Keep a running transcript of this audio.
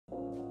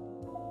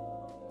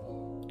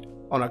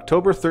On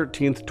October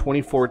 13th,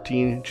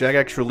 2014,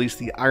 Jagex released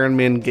the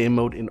Ironman game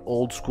mode in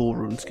old school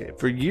RuneScape.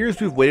 For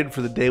years we've waited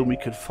for the day when we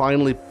could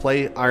finally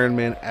play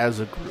Ironman as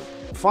a group.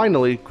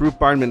 Finally, Group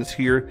Ironman is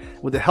here.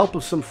 With the help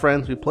of some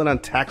friends, we plan on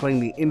tackling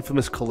the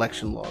infamous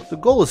collection log. The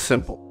goal is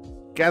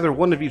simple. Gather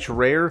one of each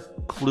rare,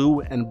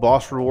 clue, and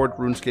boss reward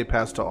RuneScape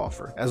has to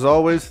offer. As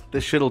always,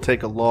 this shit'll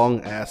take a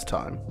long ass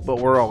time, but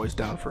we're always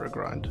down for a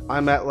grind.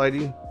 I'm Matt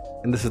Lighty,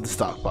 and this is the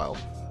Stockpile.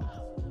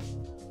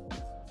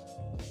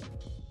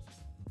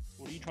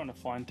 What are you trying to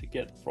find to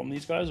get from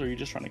these guys, or are you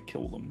just trying to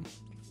kill them?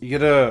 You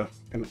get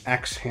an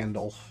axe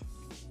handle.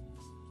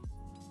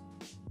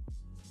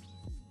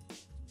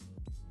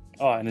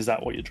 Oh, and is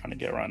that what you're trying to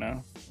get right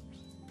now?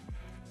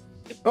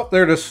 Oh,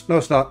 there it is. No,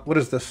 it's not. What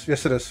is this?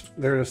 Yes, it is.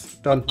 There it is.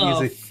 Done.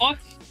 Easy. Fuck?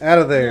 Out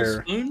of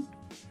there. Spoon?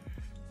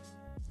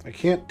 I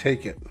can't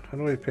take it. How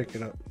do I pick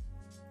it up?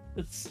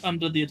 It's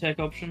under the attack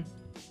option.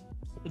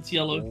 It's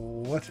yellow.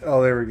 What?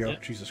 Oh, there we go.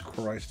 Yep. Jesus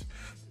Christ.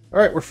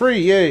 Alright, we're free.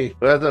 Yay.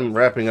 As I'm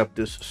wrapping up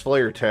this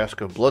Slayer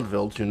task of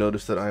Bloodveld, you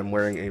notice that I'm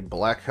wearing a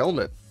black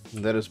helmet.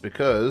 And that is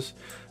because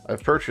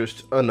I've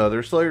purchased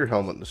another Slayer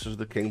helmet. This is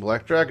the King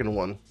Black Dragon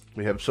one.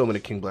 We have so many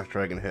King Black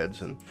Dragon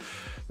heads, and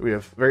we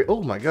have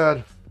oh my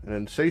god, an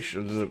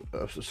insatiable,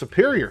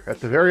 superior at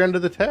the very end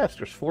of the task.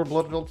 There's 4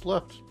 Bloodvelds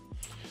left.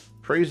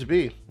 Praise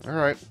be.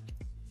 Alright.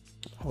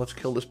 Let's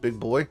kill this big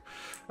boy.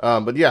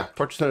 But yeah,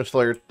 purchasing a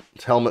Slayer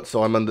helmet,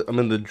 so I'm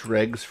in the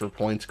dregs for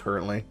points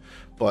currently.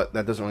 But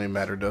that doesn't really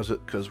matter, does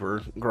it? Because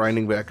we're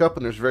grinding back up,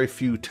 and there's very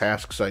few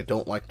tasks I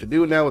don't like to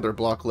do now with our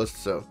block list,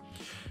 so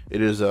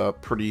it is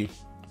pretty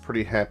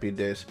happy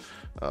days.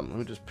 Let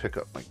me just pick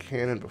up my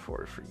cannon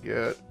before I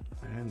forget,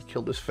 and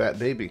kill this fat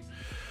baby.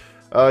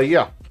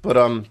 Yeah, but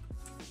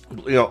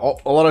you know,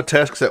 a lot of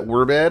tasks that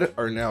were bad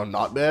are now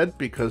not bad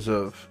because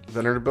of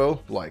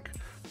Venerable, like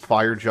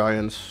Fire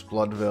Giants,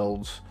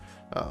 Bloodvelds,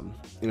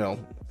 you know,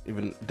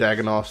 even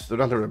Dagonoths. They're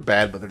not that they're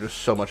bad, but they're just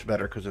so much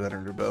better because of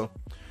Venerable.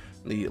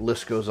 The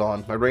list goes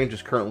on. My range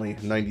is currently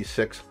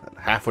 96,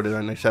 halfway to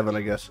 97,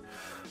 I guess.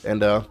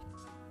 And yeah,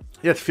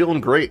 it's feeling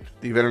great.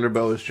 The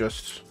Venerable is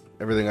just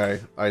everything I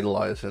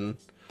idolize and,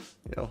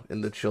 you know,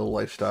 in the chill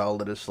lifestyle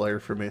that is Slayer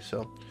for me.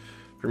 So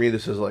for me,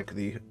 this is like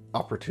the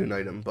opportune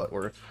item, but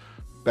we're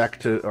back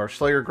to our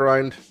Slayer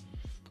grind.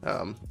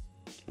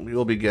 We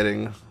will be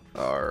getting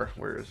our,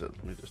 where is it?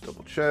 Let me just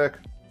double check.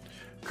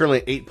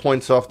 Currently 8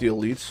 points off the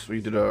elites.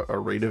 We did a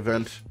raid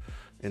event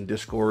in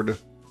Discord.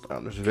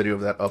 There's a video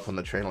of that up on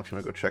the channel if you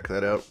want to go check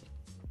that out.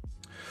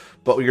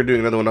 But we are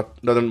doing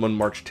another one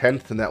March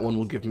 10th, and that one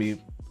will give me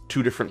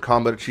 2 different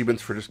combat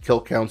achievements for just kill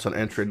counts on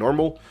entry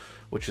normal,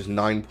 which is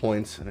 9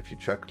 points. And if you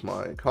check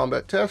my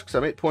combat tasks,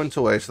 I'm 8 points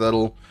away,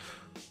 so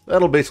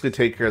that'll basically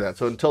take care of that.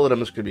 So until then, I'm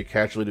just going to be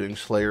casually doing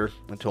Slayer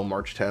until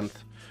March 10th,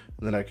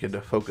 and then I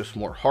could focus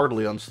more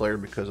hardly on Slayer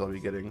because I'll be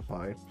getting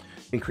my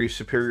increased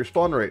superior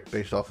spawn rate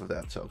based off of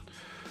that. So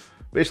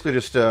basically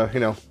just,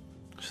 you know,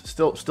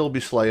 still be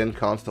slaying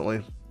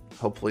constantly.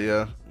 Hopefully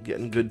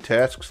getting good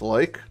tasks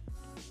like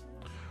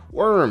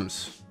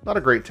worms. Not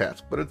a great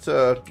task, but it's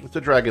a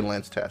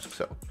Dragonlance task,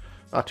 so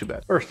not too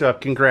bad. First up,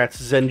 congrats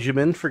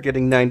Zenjamin for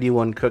getting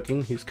 91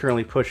 cooking. He's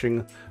currently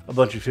pushing a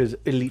bunch of his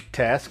elite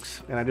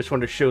tasks, and I just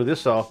wanted to show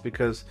this off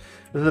because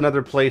this is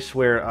another place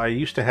where I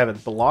used to have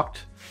it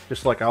blocked,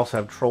 just like I also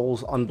have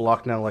trolls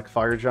unblocked now like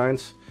Fire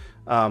Giants,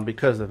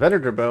 because the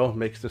Venerable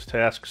makes this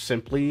task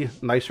simply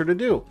nicer to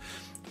do.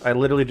 I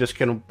literally just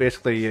can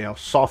basically, you know,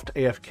 soft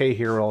AFK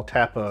here. I'll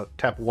tap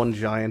one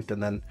giant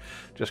and then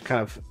just kind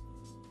of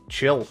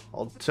chill.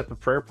 I'll sip a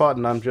prayer pot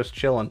and I'm just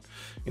chilling.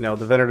 You know,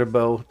 the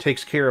Venerable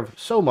takes care of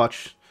so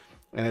much,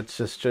 and it's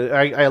just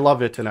I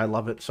love it, and I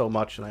love it so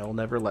much, and I will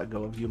never let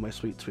go of you, my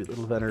sweet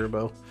little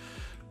Venerable.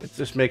 It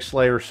just makes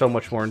Slayer so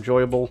much more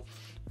enjoyable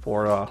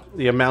for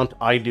the amount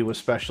I do,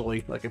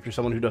 especially like if you're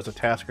someone who does a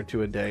task or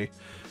 2 a day,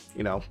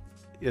 you know.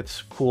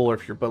 It's cooler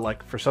if you're, but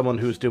like for someone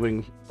who's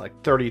doing like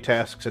 30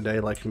 tasks a day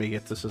like me,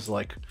 this is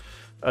like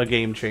a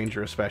game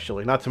changer,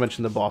 especially. Not to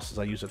mention the bosses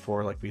I use it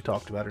for, like we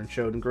talked about and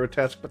showed in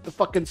Grotesque, but the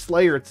fucking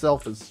Slayer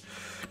itself is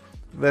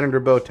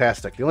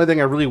Venerable-tastic. The only thing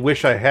I really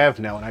wish I have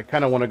now, and I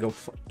kind of want to go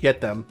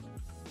get them,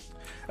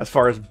 as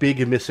far as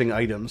big missing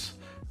items,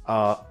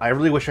 I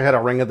really wish I had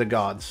a Ring of the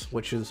Gods,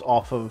 which is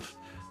off of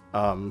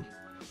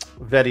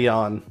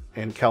Vedion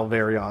and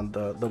Calvarion,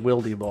 the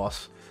Wildy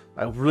boss.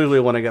 I really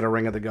want to get a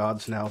Ring of the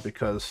Gods now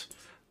because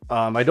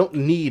I don't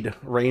need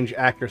range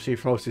accuracy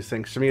for most of these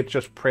things. To me, it's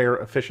just prayer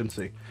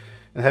efficiency.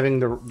 And having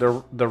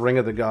the Ring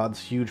of the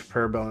Gods, huge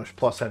prayer bonus,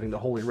 plus having the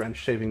Holy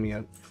Wrench saving me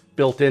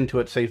built into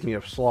it, saved me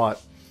a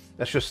slot.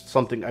 That's just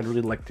something I'd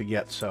really like to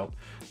get. So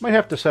might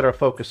have to set our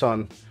focus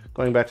on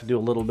going back to do a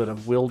little bit of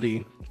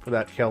Wildy for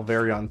that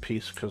Calvarion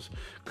piece, because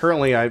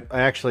currently I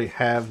actually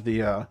have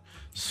the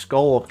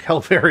Skull of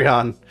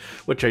Calvarion,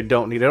 which I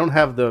don't need. I don't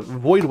have the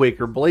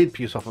Voidwaker blade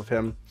piece off of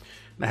him.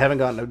 I haven't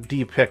gotten a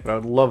D pick, but I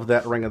would love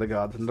that Ring of the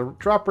Gods. And the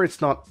drop rate's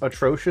not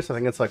atrocious. I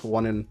think it's like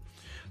 1 in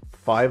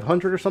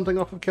 500 or something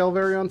off of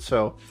Calvarion,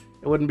 so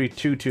it wouldn't be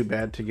too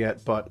bad to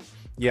get. But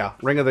Yeah,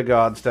 Ring of the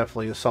Gods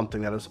definitely is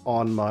something that is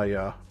on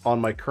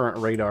my current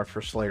radar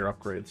for Slayer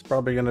upgrades.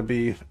 Probably going to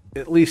be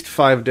at least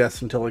 5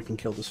 deaths until I can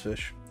kill this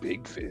fish.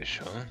 Big fish,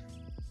 huh?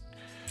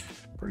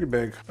 Pretty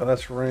big. Oh,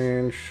 that's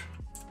range.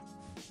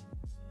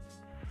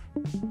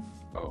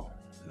 Oh,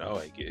 now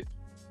I get.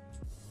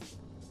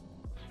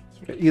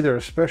 Either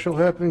a special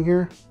happening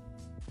here.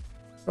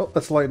 Oh,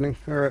 that's lightning.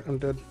 Alright, I'm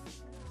dead.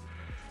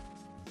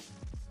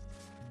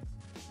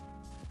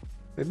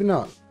 Maybe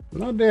not. I'm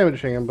not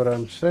damaging him, but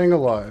I'm staying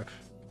alive.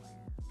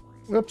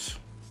 Whoops.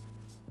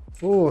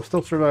 Oh, I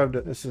still survived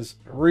it. This is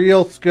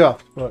real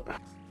scuffed, but...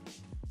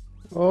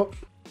 Oh.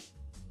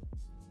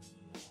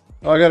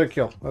 Oh, I got a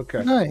kill.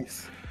 Okay.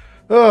 Nice.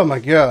 Oh my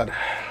god.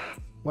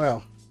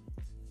 Wow.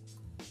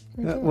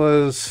 That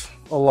was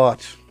a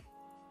lot.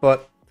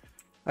 But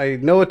I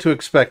know what to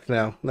expect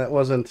now. That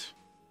wasn't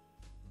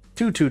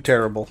too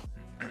terrible.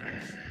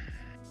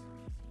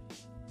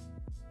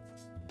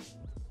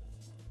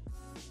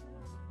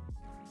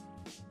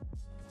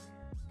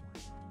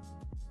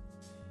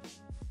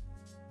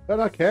 Did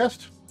I not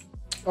cast?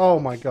 Oh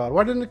my god,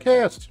 why didn't it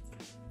cast?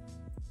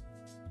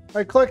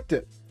 I clicked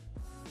it.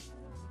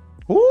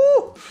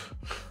 Woo!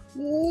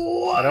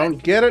 What? I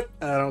don't get it.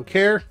 I don't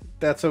care.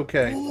 That's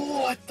okay.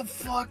 What the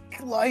fuck,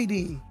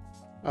 Lighty?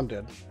 I'm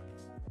dead.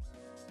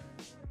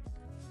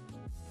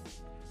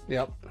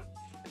 Yep.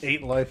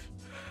 8 life.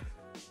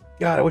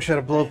 God, I wish I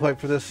had a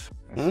blowpipe for this.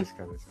 Hmm?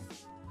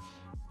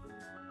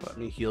 Let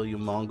me heal you,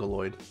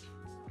 Mongoloid.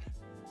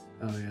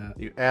 Oh yeah.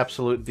 You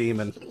absolute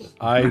demon.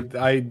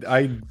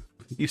 I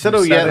You said,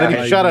 oh yeah, then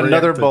you shot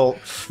another reacted. bolt.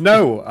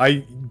 No,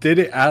 I did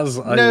it as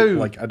I'd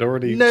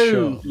already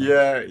shot.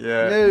 Yeah.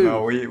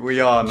 No, we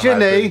are not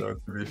Ginny, happy, though,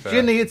 to be fair.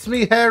 Ginny, it's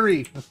me,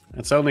 Harry.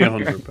 It's only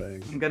 100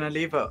 ping. I'm gonna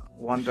leave it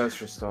 1 dose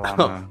restore on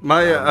Oh,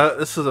 my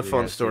this is a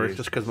fun yeah, story, please.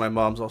 just because my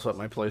mom's also at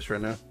my place right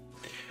now.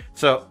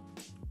 So,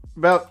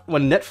 about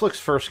when Netflix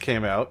first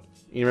came out,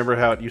 you remember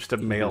how it used to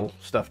mail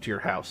stuff to your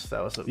house?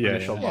 That was the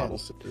initial model.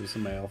 It was a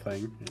mail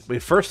thing. We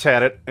first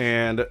had it,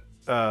 and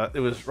it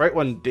was right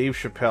when Dave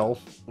Chappelle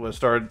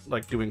started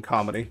like doing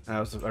comedy. I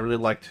really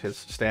liked his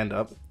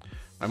stand-up.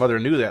 My mother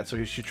knew that,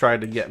 so she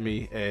tried to get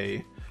me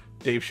a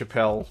Dave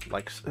Chappelle,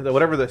 like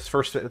whatever this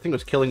first, I think it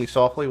was Killing Me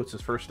Softly, was his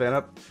first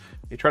stand-up.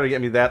 He tried to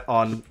get me that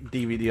on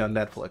DVD on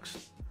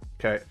Netflix.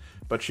 Okay,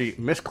 but she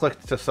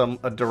misclicked to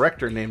a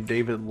director named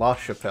David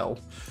LaChapelle,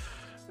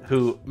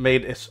 who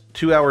made a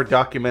 2-hour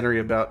documentary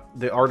about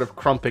the art of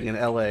crumping in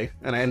LA,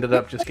 and I ended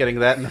up just getting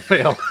that in the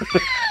mail.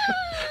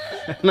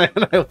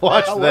 and I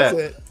watched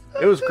that.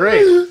 It was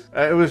great.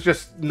 It was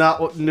just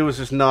not,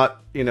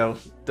 you know,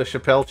 the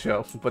Chappelle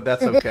show, but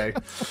that's okay.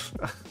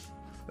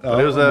 But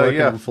it was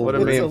yeah, what a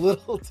meme. It's a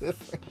little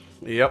different.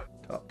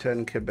 Yep. Top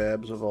 10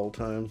 kebabs of all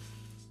time.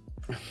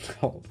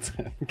 Top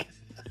 10.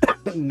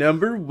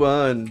 Number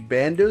 1,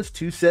 Bando's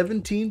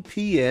 2:17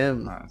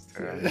 p.m.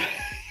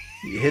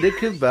 You hit a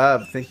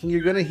kebab thinking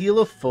you're gonna heal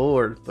a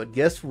 4, but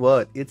guess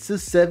what? It's a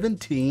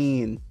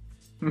 17.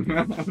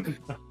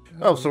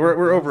 Oh, so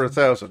we're over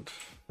 1,000.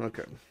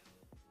 Okay.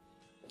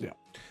 Yeah.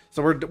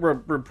 So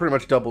we're pretty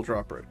much double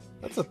drop rate.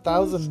 That's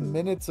 1,000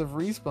 minutes of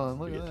respawn.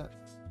 Look at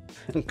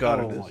that. God,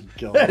 Oh it my is.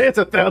 god. It's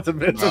 1,000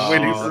 minutes of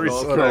waiting for don't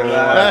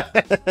respawn.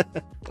 say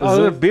that.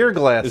 Oh, a beer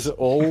glass. Is it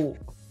all?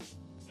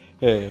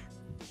 Hey.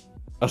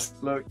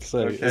 Look,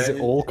 So, okay. is it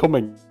all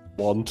coming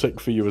one tick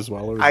for you as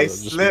well? Or is I it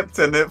just slipped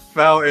and it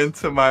fell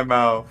into my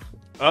mouth.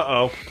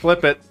 Uh-oh.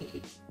 Flip it.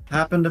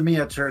 Happened to me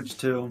at church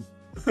too.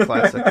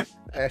 Classic.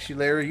 Ashy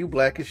Larry, you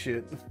black as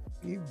shit.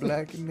 You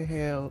black in the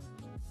hell.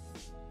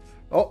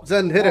 Oh,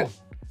 Zen, hit it.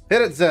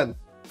 Hit it, Zen.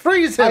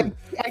 Freeze him.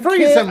 I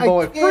Freeze can't, him,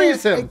 boy. I can't,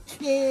 Freeze him.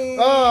 I can't.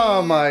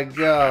 Oh, my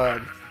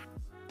God.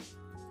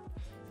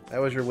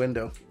 That was your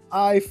window.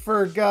 I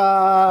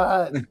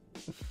forgot.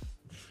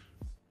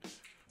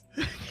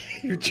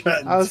 You're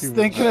chatting I was too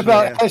thinking much.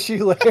 about Yeah. Ashy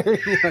Larry.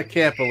 I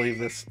can't believe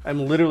this.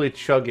 I'm literally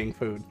chugging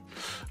food.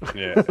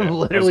 Yeah, I'm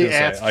literally I was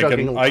ass gonna say,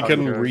 chugging. I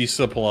can Drop.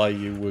 resupply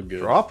you with good.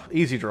 Drop?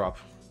 Easy drop.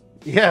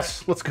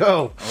 Yes, let's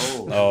go.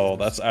 Oh,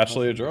 that's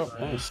actually a drop.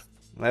 Nice.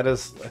 That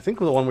is, I think,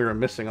 the one we were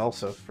missing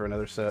also for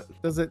another set.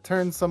 Does it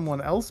turn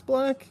someone else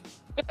black?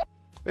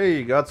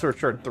 Hey, God Sword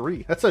Shard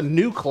 3. That's a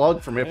new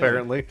clog for me,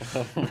 apparently.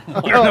 I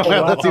don't know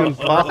how that's even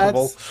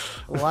possible.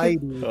 That's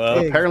Lighty.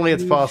 Well, Apparently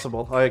it's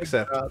possible. I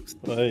accept.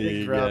 There Big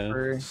you go.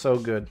 dropper. So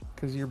good.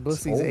 Because your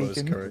pussy's Almost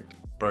aching. correct.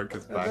 Broke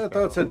his back. I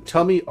thought it said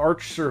Tummy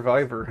Arch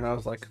Survivor, and I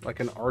was like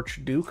an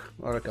Archduke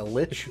or like a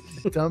Lich.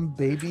 Dumb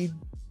baby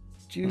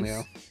juice.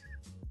 Yeah.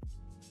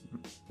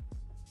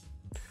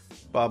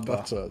 Bob.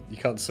 But you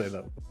can't say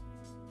that.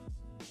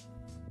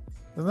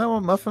 Isn't that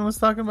what Muffin was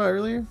talking about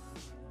earlier?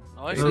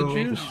 Oh, I said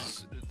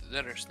juice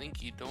that are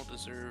stinky don't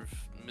deserve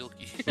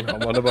milky.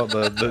 What about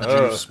the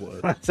Oh. juice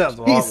word? That sounds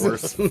a lot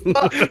Jesus worse.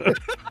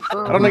 I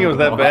don't think it was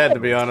that bad, to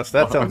be honest.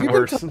 That sounds Have you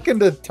been worse. talking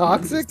to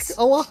Toxic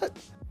a lot?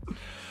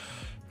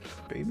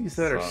 Babies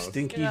that are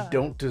stinky Yeah.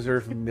 don't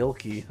deserve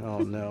milky. Oh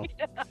no.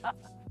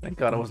 Thank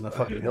God it wasn't a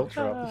fucking hilt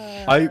drop.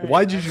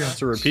 Why did you have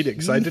to repeat it?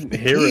 Because I didn't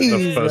hear it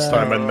the first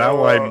time, and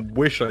now I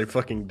wish I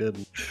fucking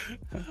didn't.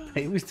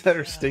 Babies that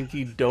are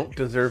stinky don't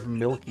deserve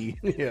milky.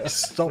 Yeah.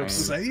 Stop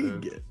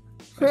saying it.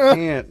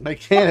 I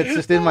can't. It's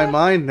just in my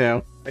mind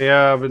now.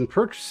 Yeah, I've been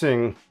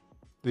purchasing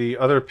the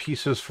other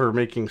pieces for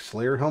making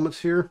Slayer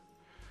helmets here.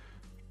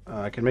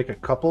 I can make a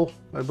couple,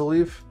 I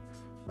believe.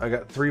 I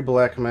got 3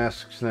 black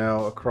masks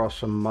now across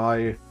from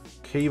my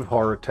cave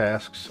horror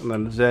tasks, and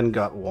then Zen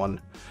got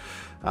 1.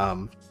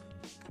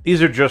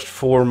 These are just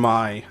for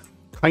my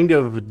kind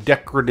of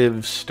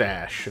decorative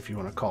stash, if you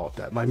want to call it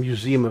that. My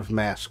museum of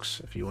masks,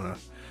 if you want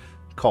to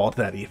call it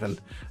that even.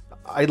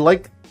 I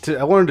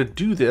wanted to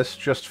do this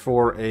just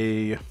for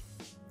a,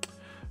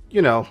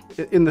 you know,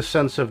 in the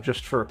sense of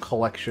just for a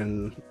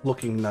collection,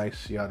 looking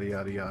nice, yada,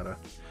 yada, yada.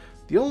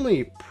 The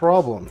only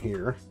problem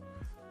here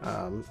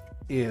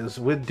is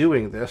with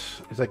doing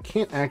this is I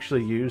can't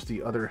actually use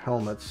the other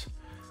helmets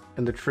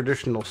in the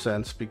traditional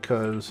sense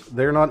because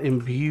they're not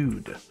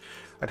imbued.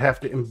 I'd have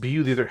to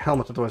imbue the other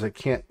helmets, otherwise I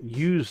can't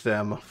use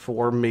them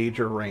for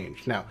major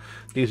range. Now,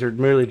 these are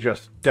merely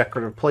just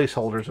decorative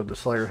placeholders of the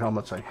Slayer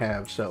helmets I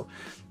have. So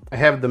I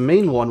have the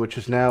main one, which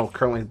is now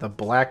currently the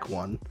black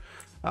one,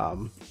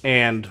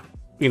 and,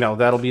 you know,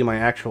 that'll be my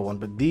actual one.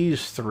 But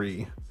these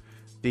 3,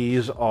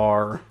 these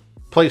are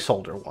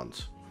placeholder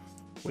ones,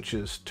 which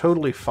is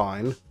totally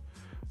fine.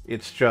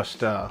 It's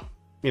just,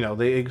 you know,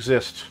 they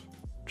exist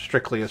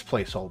strictly as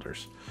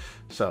placeholders.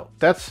 So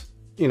that's,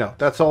 you know,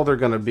 that's all they're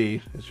going to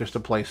be. It's just a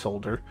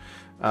placeholder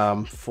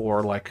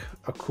for like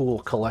a cool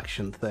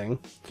collection thing.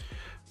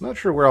 I'm not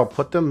sure where I'll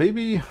put them.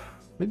 Maybe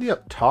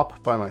up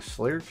top by my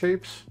Slayer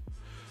capes.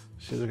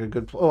 Seems like a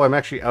good... Oh, I'm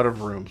actually out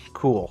of room.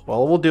 Cool.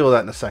 Well, we'll deal with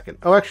that in a second.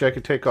 Oh, actually, I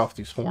could take off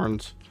these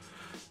horns.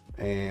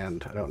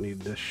 And I don't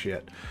need this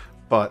shit.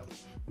 But,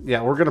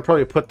 yeah, we're going to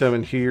probably put them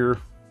in here.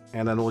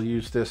 And then we'll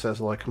use this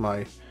as like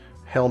my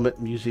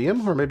helmet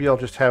museum. Or maybe I'll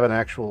just have an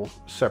actual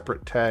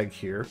separate tag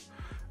here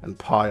and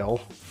pile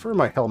for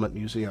my helmet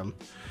museum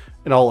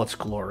in all its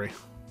glory.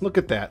 Look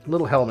at that.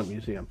 Little helmet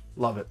museum.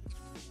 Love it.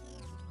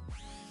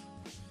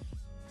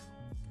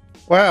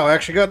 Wow, I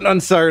actually got an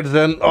unsired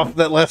then off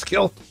that last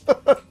kill.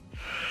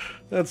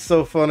 That's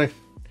so funny.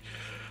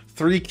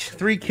 Three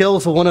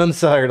kills, 1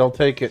 unsired. I'll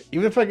take it.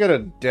 Even if I get a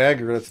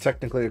dagger, that's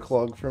technically a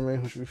clog for me,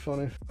 which would be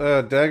funny.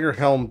 Dagger,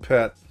 helm,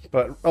 pet.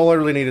 But all I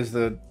really need is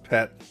the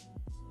pet.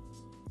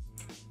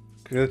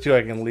 Because the 2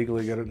 I can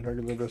legally get it in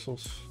regular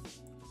vessels.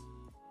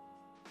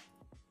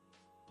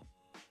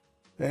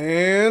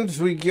 And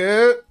we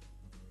get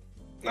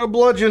a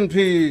bludgeon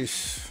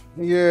piece.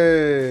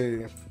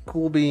 Yay.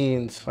 Cool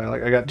beans.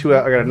 I got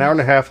an hour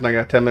and a half and I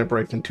got a 10-minute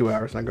break in 2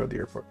 hours and I go to the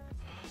airport.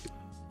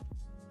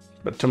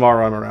 But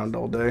tomorrow I'm around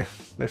all day.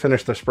 I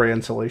finished the spray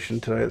insulation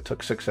today. It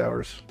took 6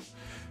 hours.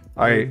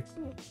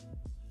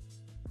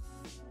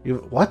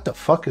 What the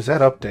fuck is that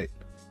update?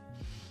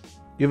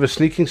 You have a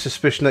sneaking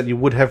suspicion that you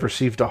would have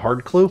received a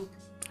hard clue?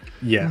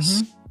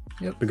 Yes.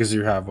 Mm-hmm. Yep. Because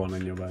you have one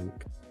in your bank.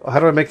 How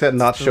do I make that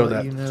not show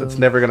that? You know. So it's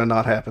never gonna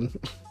not happen.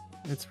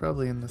 It's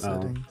probably in the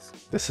settings.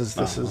 This is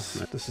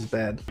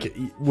bad.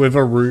 With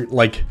a root,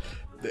 like,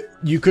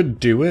 you could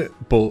do it,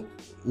 but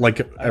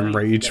like a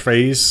rage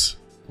phase,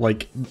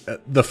 like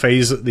the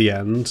phase at the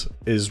end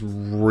is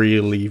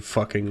really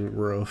fucking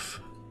rough.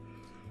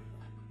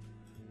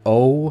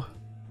 Oh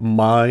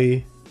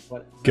my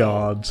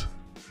god.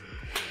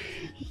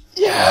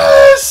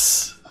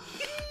 Yes!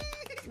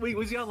 Wait,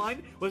 was he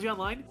online? Was he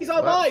online? He's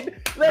online!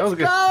 That was Let's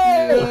go!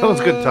 That was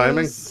good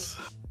timing.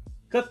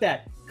 Clip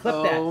that.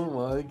 Clip that. Oh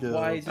my god.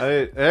 Why is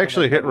I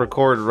actually hit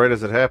record right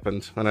as it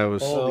happened, and I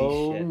was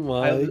Holy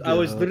shit. I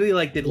was literally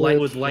like,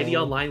 was Lighty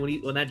online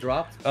when that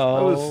dropped?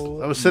 I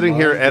was sitting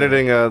here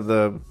editing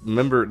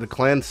the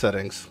clan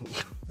settings.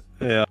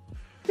 Yeah.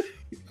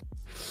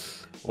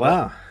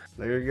 Wow.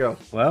 There you go.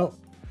 Well,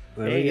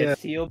 Hey,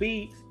 it's TOB.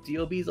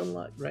 TOB's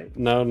unlocked, right?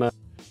 No.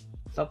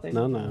 Something?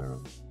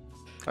 No.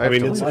 I I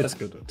mean, have to it's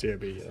good at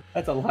TOB, yeah.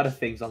 That's a lot of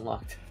things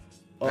unlocked.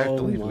 I have to Oh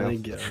leave my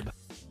now. god.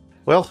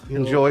 Well,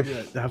 enjoy.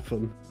 Yeah, have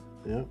fun.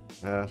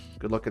 Yeah.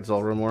 Good luck at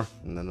Zolrumor,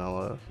 and then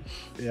I'll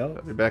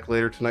Yep. be back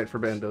later tonight for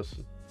Bandos.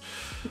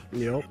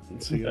 Yep.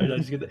 See you.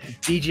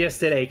 DGS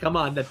today. Come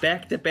on, the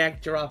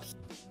back-to-back drops.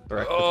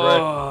 Right,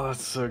 Oh,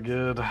 that's so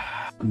good.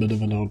 Bit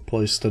of an odd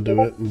place to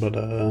do it, but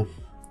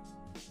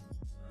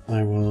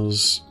I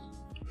was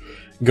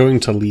going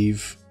to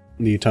leave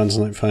the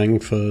Tanzanite Fang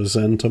for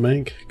Zen to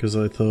make, because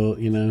I thought,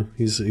 you know,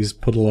 he's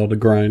put a lot of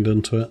grind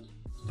into it,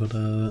 but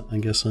I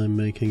guess I'm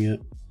making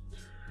it.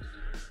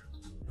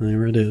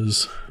 There it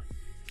is.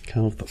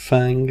 Carve the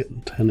Fang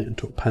and turn it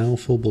into a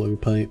powerful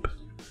blowpipe.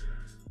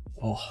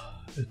 Oh,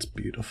 it's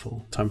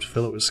beautiful. Time to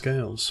fill it with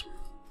scales.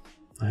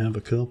 I have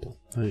a couple.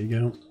 There you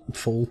go.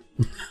 Full.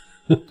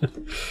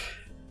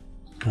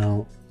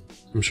 Well,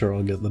 I'm sure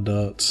I'll get the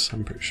darts.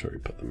 I'm pretty sure he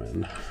put them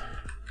in.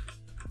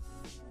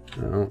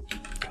 No,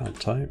 can't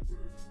type.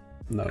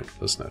 No,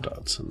 there's no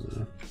darts in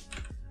there.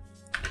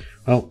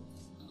 Well,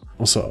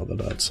 I'll sort out the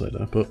darts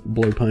later, but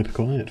blowpipe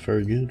quiet.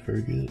 Very good,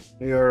 very good.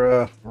 We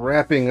are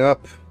wrapping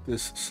up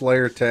this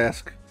Slayer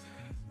task.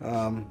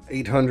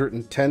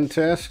 810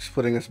 tasks,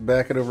 putting us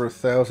back at over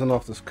 1,000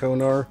 off this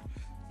Konar.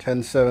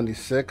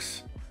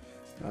 1076,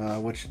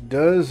 which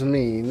does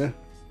mean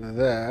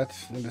that,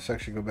 let me just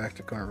actually go back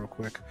to Konar real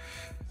quick.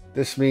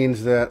 This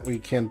means that we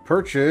can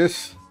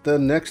purchase the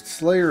next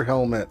Slayer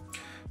helmet.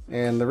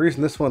 And the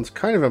reason this one's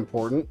kind of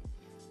important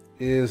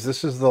is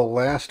this is the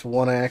last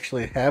one I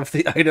actually have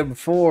the item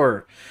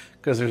for,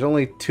 because there's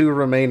only 2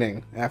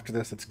 remaining after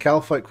this. It's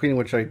Calphite Queen,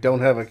 which I don't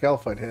have a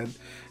Calphite head,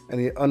 and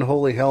the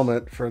Unholy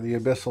Helmet for the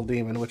Abyssal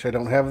Demon, which I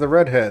don't have the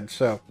red head.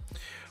 So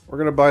we're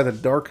going to buy the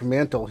Dark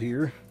Mantle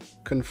here.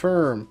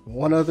 Confirm.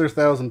 1 other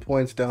 1,000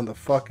 points down the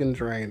fucking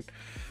drain.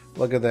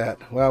 Look at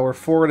that. Wow, we're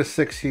 4 out of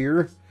 6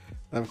 here.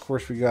 And of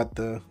course, we got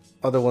the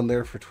other one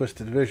there for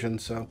Twisted Vision.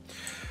 So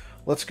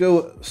let's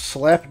go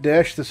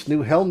slapdash this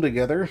new helm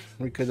together.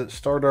 We could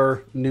start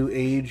our new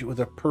age with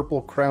a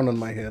purple crown on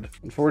my head.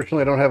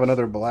 Unfortunately, I don't have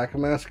another black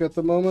mask at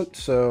the moment.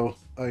 So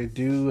I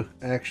do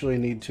actually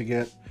need to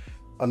get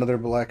another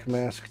black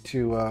mask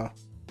to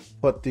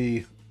put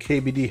the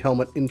KBD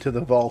helmet into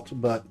the vault.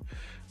 But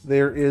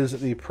there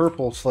is the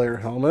purple Slayer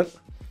helmet.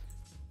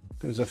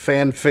 It's a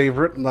fan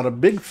favorite. I'm not a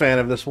big fan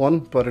of this one,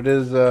 but it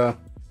is a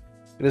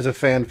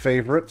fan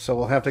favorite. So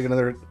we'll have to get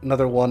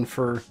another one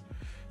for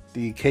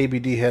the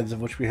KBD heads, of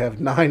which we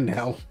have 9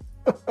 now.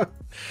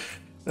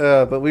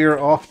 But we are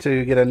off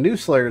to get a new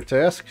Slayer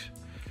task.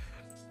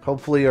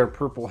 Hopefully our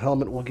purple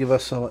helmet will give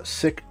us some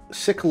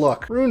sick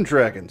luck. Rune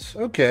Dragons.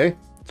 Okay.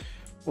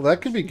 Well,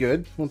 that could be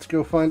good. Let's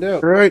go find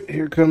out. All right,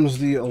 here comes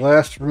the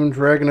last Rune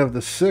Dragon of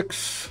the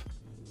 6.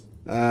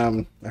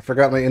 I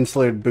forgot my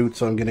insulated boots,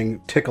 so I'm getting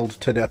tickled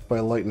to death by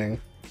lightning.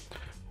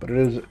 But it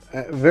is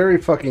very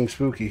fucking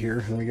spooky here,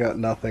 and we got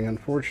nothing,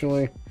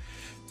 unfortunately.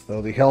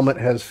 So the helmet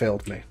has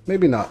failed me.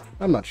 Maybe not.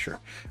 I'm not sure.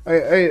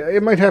 I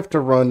might have to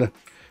run...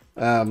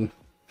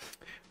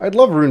 I'd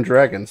love Rune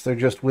Dragons. They're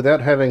just, without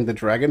having the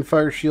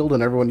Dragonfire shield,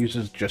 and everyone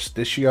uses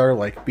Justiciar,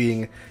 like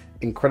being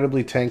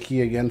incredibly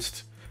tanky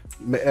against...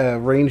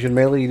 range and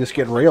melee, you just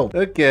get railed.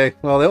 Okay,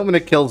 well, they want me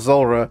to kill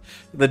Zulrah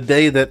the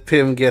day that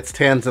Pim gets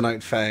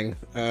Tanzanite Fang.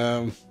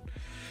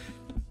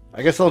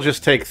 I guess I'll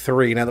just take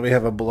 3 now that we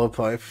have a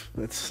blowpipe.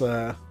 It's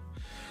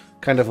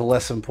kind of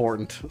less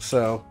important,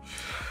 so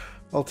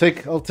I'll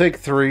take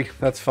 3.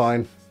 That's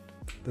fine.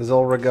 The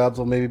Zulrah gods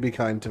will maybe be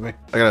kind to me.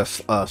 I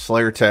got a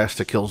Slayer task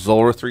to kill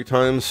Zulrah 3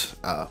 times.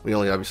 We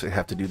only obviously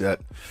have to do that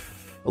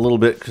a little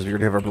bit because we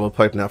already have our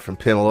blowpipe now from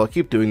Pim. Although I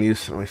keep doing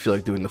these, I don't feel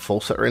like doing the full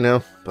set right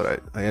now.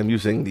 But I am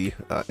using the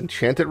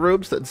enchanted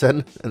robes that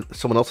Zen and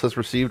someone else has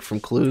received from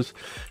Clues.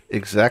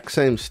 Exact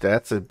same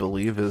stats, I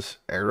believe, as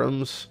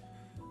Aram's,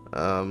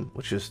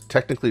 which is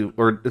technically,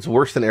 or it's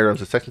worse than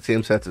Aram's. It's technically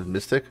the same stats as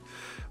Mystic,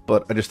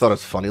 but I just thought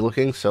it's funny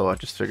looking, so I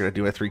just figured I'd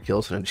do my 3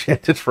 kills in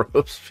enchanted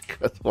robes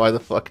because why the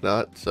fuck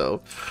not?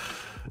 So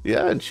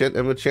yeah, I'm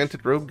an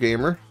enchanted robe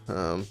gamer.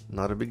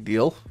 Not a big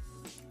deal.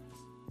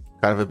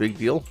 Kind of a big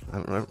deal. I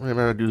don't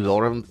remember how to do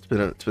Zulrah. It's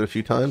been a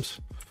few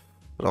times,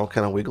 but I'll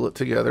kind of wiggle it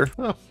together.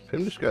 Oh,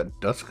 Pim just got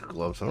dusk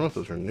gloves. I don't know if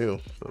those are new,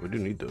 but we do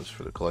need those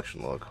for the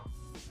collection log.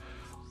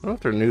 I don't know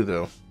if they're new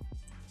though.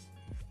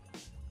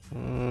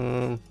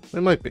 They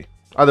might be.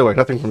 Either way,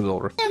 nothing from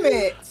Zulrah. Damn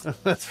it!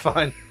 That's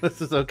fine.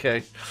 This is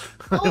okay.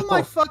 Oh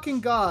my fucking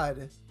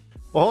god!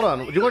 Well, hold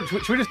on.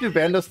 Should we just do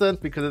Bandos then?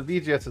 Because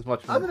the VGS is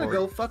much more I'm gonna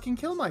important. go fucking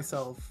kill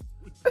myself.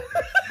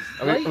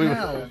 Right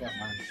now.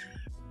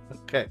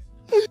 Okay.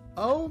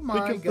 Oh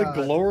my Think god. of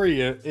the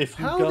glory if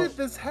you How got did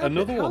this happen?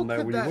 another How one there.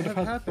 could We that would have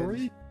have had happened?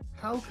 3.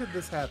 How could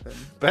this happen?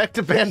 Back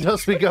to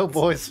Bandos we go,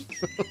 boys.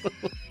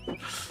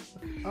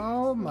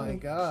 Oh my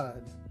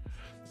god.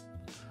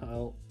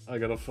 I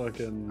gotta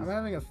fucking... I'm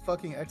having a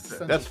fucking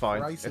existential That's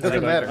fine. crisis. It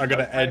doesn't matter. I got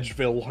an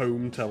Edgeville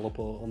home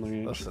teleport on the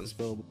ancient Listen.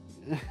 spell.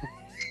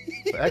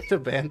 Back to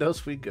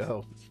Bandos we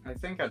go. I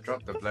think I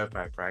dropped the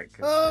blowpipe, right?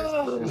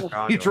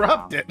 Oh, You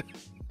dropped it.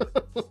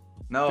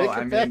 No, Pick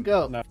I it back mean,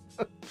 up. No.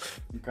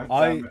 God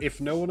damn it.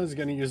 If no one is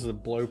gonna use the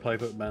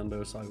blowpipe at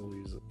Bandos, I will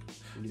use it.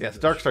 Yes,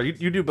 Darkstar,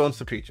 you do Bones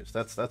to Peaches.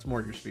 That's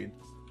more your speed.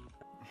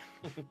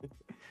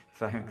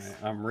 Thanks.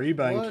 Alright, I'm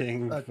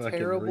rebanking. what a fucking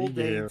terrible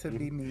day to regearing.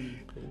 be me.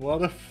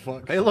 What a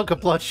fuck. Hey, look, a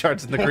blood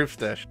shards in the group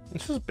stash.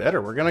 This is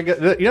better. We're gonna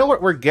get. You know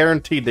what? We're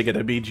guaranteed to get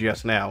a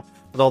BGS now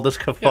with all this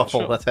kerfuffle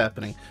sure. that's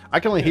happening. I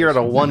can only hear it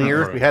on one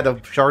ear. We had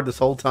a shard this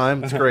whole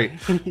time. It's great.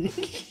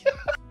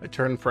 I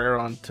turned prayer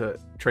on to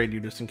trade you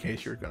just in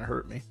case you were gonna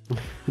hurt me.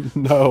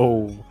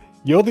 No.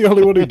 You're the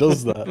only one who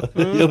does that.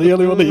 You're the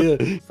only one here.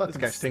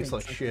 Fucking guy stinks stinks.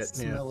 like I can shit,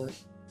 yeah. Smell it.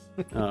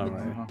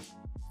 Alright.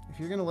 If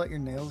you're gonna let your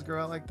nails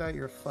grow out like that,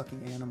 you're a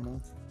fucking animal.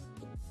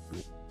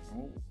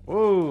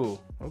 Whoa.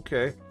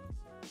 Okay.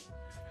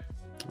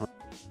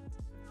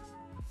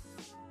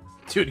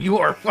 Dude, you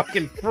are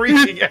fucking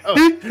freaking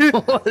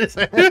out. What is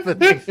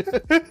happening?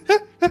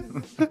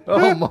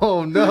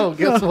 Oh no!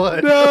 Guess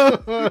what?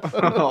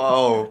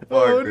 Oh,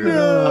 fuck, dude.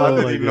 no.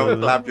 How Oh my did you not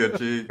God. clap your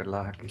cheek? Good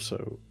luck. I'm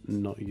so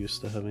not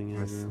used to having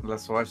it.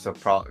 Let's watch the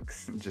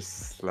procs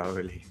just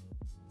slowly.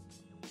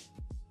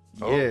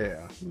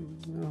 Yeah.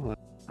 Oh,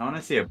 I want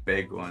to see a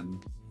big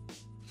one.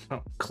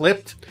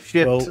 Clipped,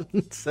 shipped, Well-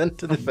 sent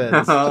to the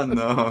feds. Oh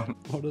no.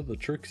 What are the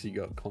tricks you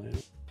got,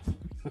 client?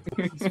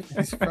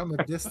 He's from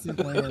a distant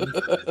land.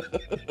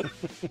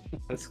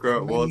 I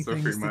squirt Many water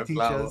things through to my teach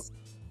flower. us.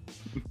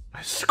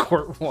 I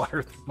squirt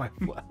water through my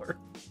flower.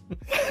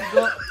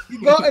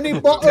 You got any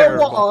bottle of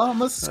Terrible. water? I'm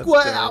gonna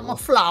squirt out terrible. my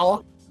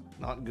flower.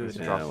 Not good. It's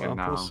Yeah, dropping well,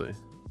 now. we'll see.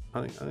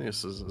 I think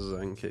this is a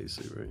Zen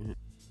Casey right here.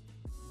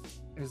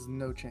 There's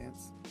no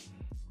chance.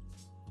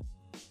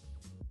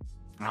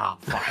 Ah,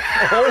 fuck.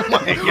 Oh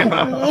my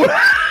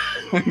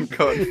god.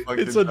 God, fucking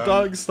It's a damn.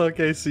 Dark Star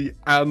Casey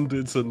and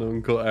it's an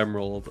Uncut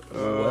Emerald.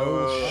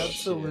 Well,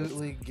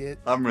 Absolutely get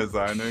I'm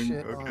resigning.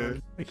 shit Okay.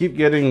 on. I keep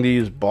getting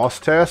these boss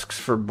tasks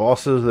for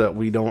bosses that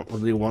we don't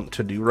really want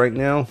to do right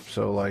now.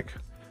 So like,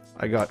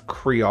 I got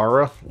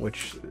Kriara,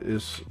 which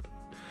is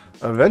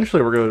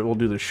eventually we'll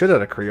do the shit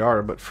out of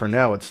Kriara, but for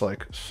now it's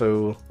like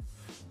so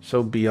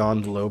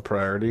beyond low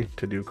priority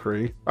to do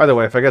Kree. Either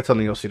way, if I get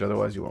something, you'll see it.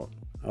 Otherwise, you won't.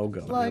 oh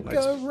god, Like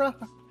melee's- a rock.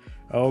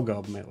 oh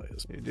god, melee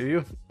is. Do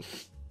you?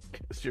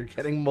 Because you're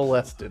getting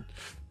molested.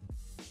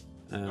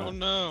 Oh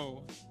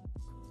no.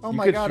 Oh You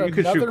my could god, shoot- you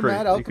could shoot another Kree. Mad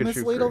You could Alchemist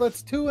shoot ladle? Kree.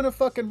 That's 2 in a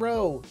fucking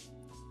row.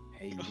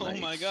 Hey, Oh my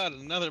nice. god,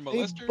 another They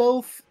molester?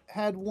 both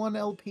had 1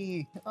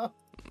 LP. Oh,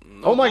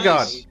 Oh my god!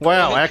 Nice.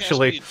 Wow, Go ahead,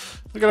 actually,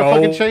 Cascade. look at a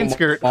fucking chain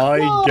skirt. My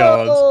Whoa,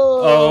 god.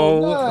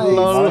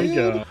 Oh nice, my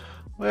dude. god.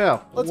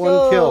 Wow, Let's 1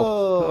 kill. go.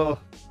 Oh,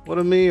 what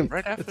a meme.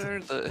 Right after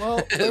the.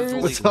 Well,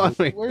 It's on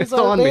me. Where's It's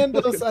our on me.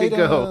 Bandos Look at me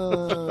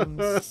go.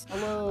 items?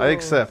 Hello. I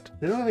accept.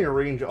 They don't have any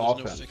range no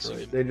offense, fixing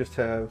right? it. They're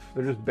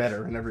just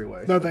better in every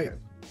way. No, Okay.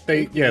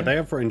 they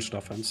have ranged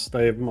offense.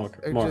 They have more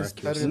They're just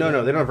accuracy. better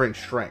No, they don't have range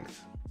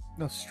strength.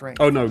 No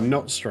strength. Oh no,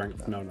 not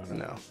strength. No.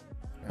 No.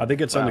 I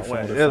think it's only Wow, 4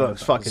 wait, to it 5 looks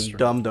that fucking has strength.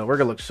 dumb though. We're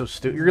gonna look so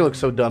stupid. You're gonna look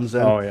so dumb,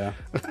 Zen. Oh yeah.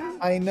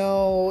 I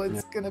know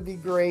it's gonna be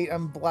great.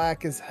 I'm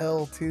black as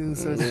hell too,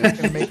 so it's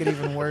just gonna make it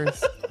even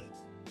worse.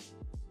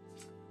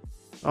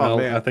 Oh Well,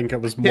 man, I think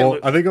it was Yeah, more.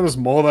 look- I think it was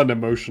more than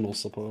emotional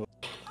support.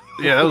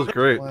 yeah, that was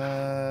great.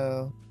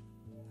 Wow.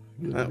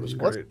 That was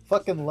What great.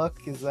 fucking luck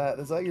is that?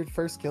 Is that your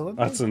first kill? in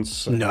That's there?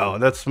 insane. No,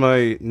 that's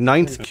my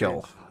 9th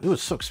kill. It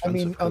was so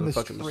expensive mean, for on the this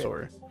fucking trip.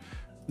 story.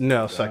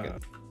 No,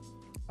 second.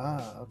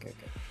 Ah, okay.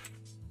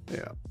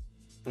 Yeah.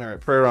 All right,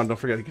 pray around. Don't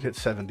forget you can hit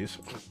 70s.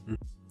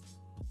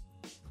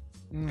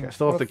 Okay, I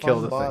still have to kill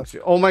the things.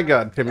 Oh my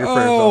god, Tim, your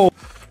prayers Oh!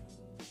 off.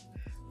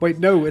 Wait,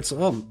 no, it's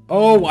on.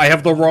 Oh, I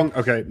have the wrong.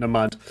 Okay, never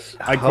mind.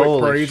 I quick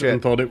Holy prayed shit. and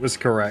thought it was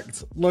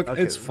correct. Look,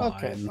 Okay. it's fine.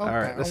 Okay. All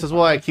right, this okay. is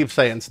why I keep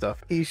saying stuff.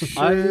 He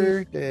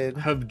sure did.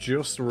 Have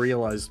just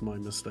realized my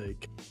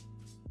mistake.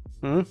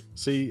 Hmm?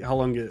 See how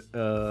long it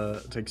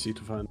takes you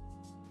to find.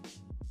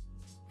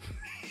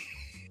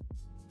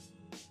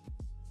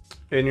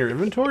 In your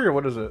inventory, or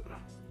what is it?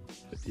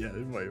 Yeah,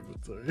 in my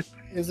inventory.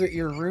 Is it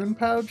your rune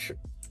pouch?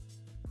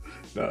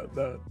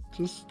 No,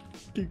 just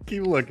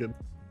keep looking.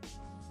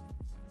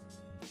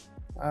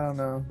 I don't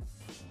know.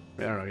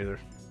 I don't know either.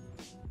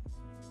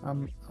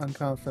 I'm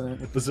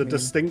unconfident. There's a I mean,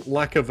 distinct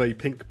lack of a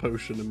pink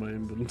potion in my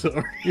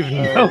inventory.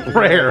 No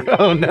prayer.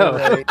 Oh no. You're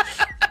right.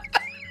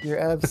 You're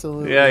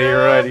absolutely. Yeah,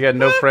 you're right. You got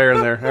no prayer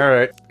in there. All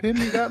right. Pim,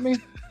 you got me.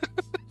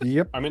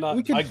 Yep. I mean,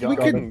 We could, I got we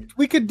could, him.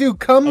 we could do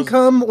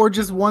come or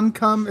just one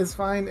come is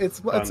fine.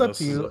 It's up this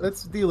to you. is-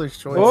 It's dealer's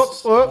choice.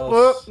 Whoop,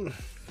 whoop, whoop.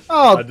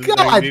 Oh I didn't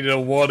know you God! needed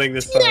a warning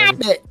this Damn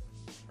time. it!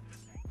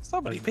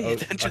 Somebody Oh, pay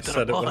attention I to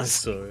said the it when I boss.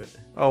 saw it.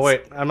 Oh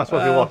wait, I'm not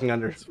supposed to be walking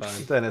under. it's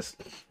fine. Dennis.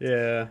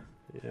 Yeah.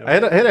 I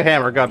hit a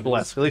hammer. God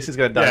bless. At least he's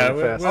gonna die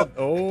really fast.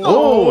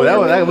 Oh,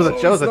 that was a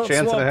he's chance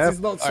and a not half. He's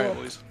not All right, swapped.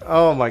 boys.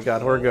 Oh my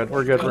God, we're good.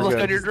 We're good. Good We're luck on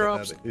good. your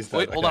drops. He's dead.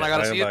 Wait, hold on, I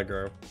gotta have see it.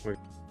 aggro. Wait,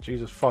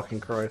 Jesus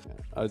fucking Christ.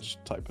 I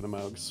just typing them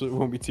out because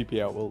when we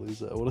TP out, we'll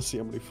lose it. I want to see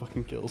how many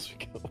fucking kills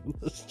we get on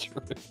this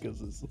trip because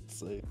it's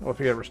insane. Well, if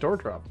you get a restore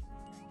drop.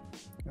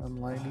 I'm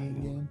lighting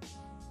again.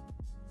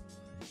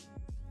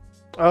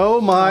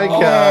 Oh my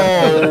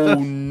God. Oh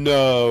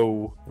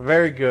no!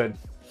 Very good.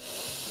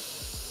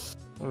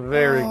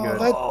 Very Oh, good.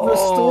 That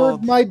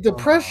restored my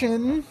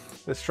depression.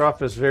 This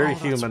drop is very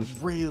human.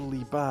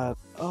 Really bad.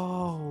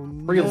 Oh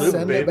no! Free lube,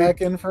 Send baby. it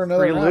back in for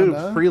another Free round, lube.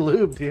 huh? Free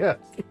lubed, yeah.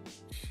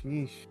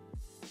 Sheesh.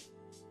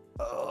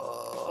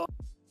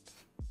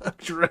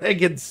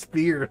 Dragon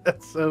spear.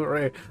 That's so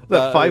rare. Is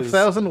that That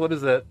 5,000? What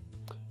is that?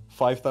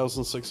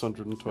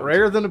 5,620.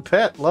 Rarer than a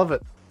pet. Love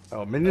it.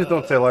 Oh, minions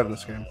don't stay alive in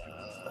this game.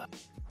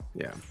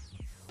 Yeah.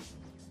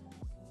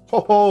 Ho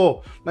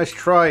ho! Nice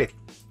try,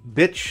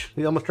 bitch.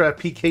 You almost tried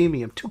to PK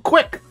me. I'm too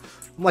quick.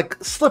 I'm like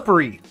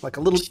slippery, like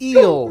a little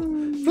eel.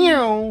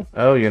 Meow.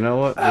 Oh, you know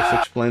what? This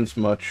explains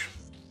much.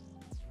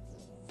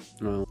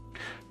 No.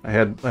 I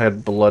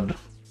had blood.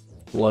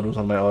 Blood was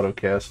on my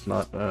autocast,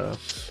 not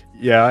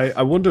Yeah,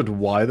 I wondered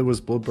why there was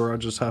blood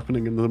barrages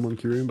happening in the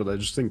monkey room, but I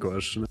just didn't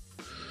question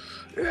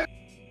it.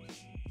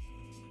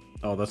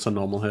 Oh, that's a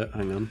normal hit.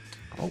 Hang on.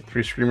 Oh,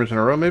 3 screamers in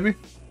a row, maybe?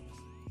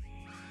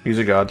 He's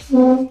a god.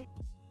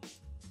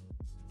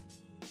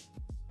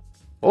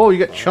 Oh,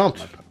 you got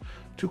chumped.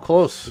 Too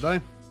close. Did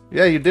I?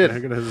 Yeah, you did. I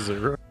got a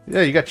 0.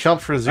 Yeah, you got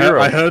chumped for 0.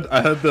 I heard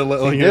the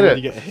little, You did when it.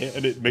 you get hit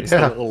and it makes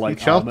Yeah, a little like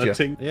he chumped armor you.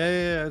 ting.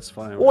 Yeah, it's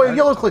fine. Oh,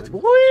 yellow clicked.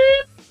 We're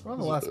on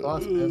the last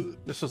boss, man.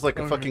 This was like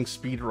a fucking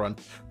speed run.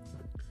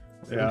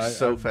 Yeah,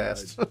 So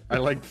fast. I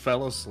like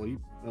fell asleep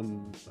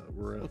and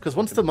Because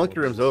once the monkey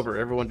room's over,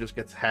 everyone just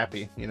gets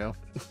happy, you know?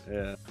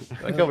 Yeah.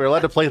 Like, oh, we're allowed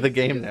to play the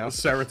game now.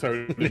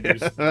 Serotonin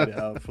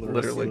Yeah. for the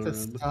Literally. rest of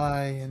Just the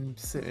die and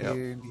sit Yep.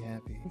 here and be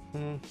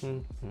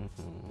happy.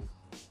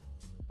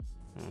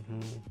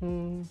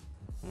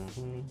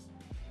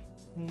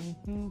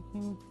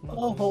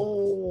 Oh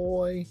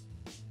boy.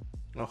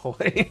 Oh,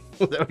 wait.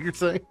 Is that what you're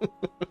saying?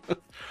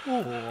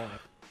 Oh.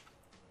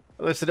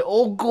 I said,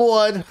 oh,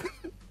 God.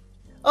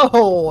 Oh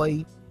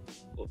boy.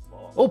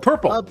 Oh,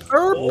 purple. A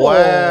purple.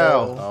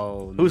 Wow.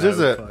 Oh, Whose is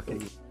it?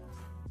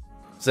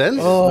 Zen's?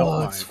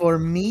 Oh, it's for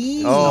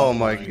me. Oh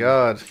my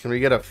god. Can we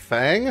get a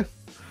Fang?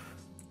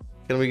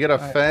 Can we get a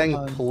Alright, Fang,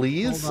 hold on.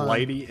 please? Hold on.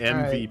 Lighty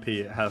MVP,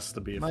 it has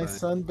to be a My Fang.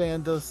 son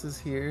Bandos is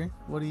here.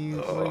 What do you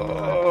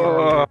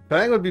want?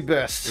 Fang would be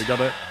best. We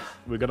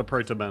got a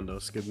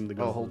Protomandos. Give him the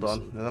gold. Oh, hold on.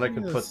 And then I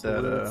can put Yes,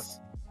 that let's-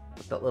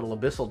 put that little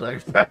abyssal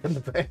dagger back in the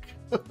bank.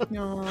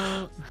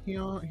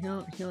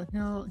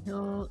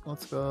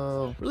 Let's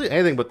go. Really,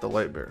 anything but the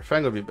light bear.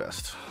 Fang would be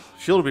best.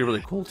 Shield would be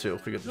really cool too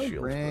if we get the No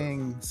shield.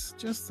 rings.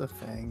 Just a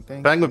fang.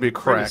 Thank Fang you. would be Fang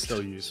is cracked.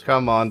 still useful.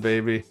 Come on,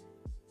 baby.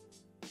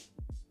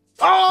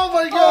 Oh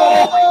my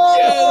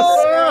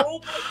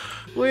god!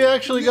 We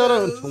actually got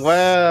a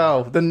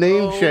wow. The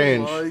name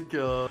change. Oh my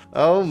god.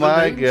 Oh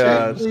my name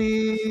god.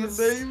 Please.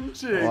 Name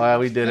change. Wow,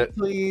 we did it.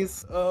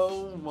 Please.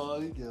 Oh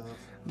my god.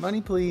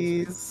 Money,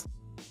 please.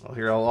 Well,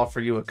 here, I'll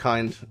offer you a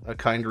kind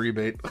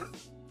rebate.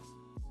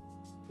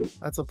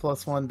 That's a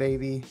 +1,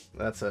 baby.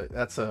 That's a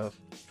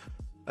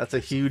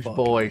huge Fucking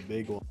boy.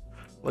 Big one.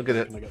 Look at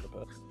it. Can I get the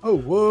bet? Oh,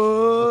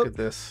 what? Look at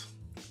this.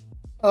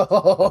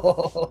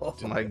 Oh,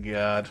 My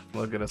god.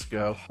 Look at us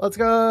go. let's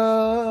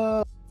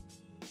go.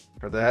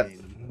 For that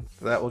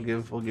we'll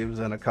give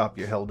Zen a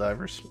copy of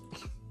Helldivers.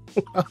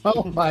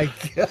 Oh my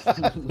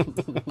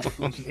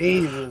god.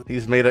 Jesus.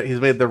 He's made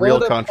the real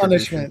What a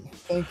contribution. punishment.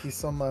 Thank you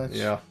so much.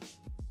 Yeah.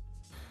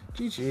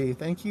 GG.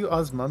 Thank you,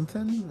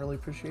 Osmunton. Really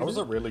appreciate That was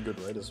a it. really good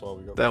raid as well.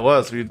 We got That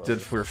was. We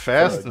were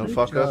fast. No Good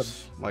fuck job.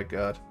 ups. My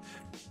god.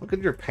 Look at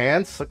your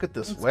pants. Look at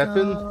this Let's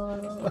weapon.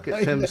 go. Look at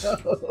I Tim's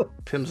know.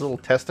 little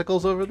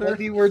testicles over there.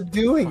 Maybe we're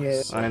doing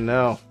it. I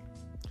know.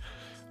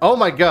 Oh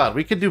my god,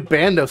 we could do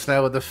Bandos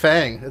now with the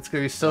Fang. It's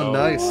gonna be so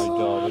nice. Oh my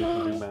god, we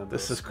can do Mandos.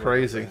 This is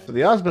crazy.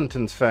 The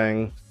Osmondton's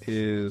Fang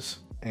is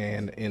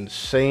an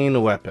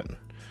insane weapon.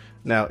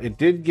 Now, it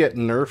did get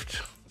nerfed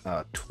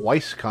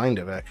twice, kind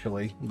of,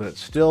 actually, but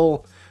it's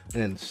still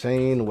an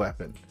insane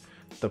weapon.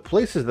 The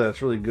places that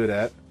it's really good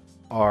at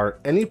are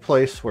any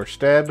place where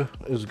stab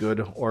is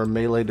good or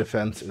melee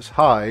defense is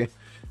high.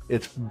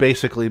 It's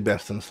basically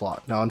best in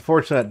slot. Now,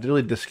 unfortunately, it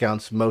really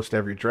discounts most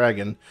every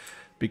dragon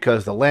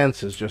because the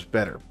lance is just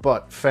better.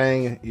 But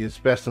Fang is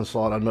best in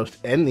slot on most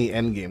any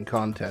endgame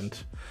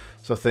content.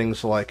 So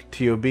things like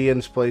TOB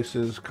in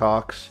places,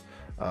 Cox,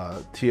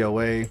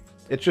 TOA,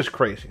 it's just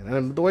crazy.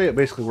 And the way it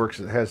basically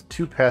works is it has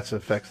two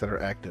passive effects that are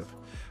active.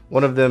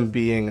 One of them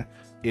being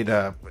it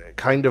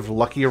kind of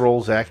lucky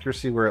rolls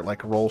accuracy, where it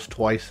like rolls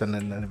twice and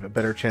then have a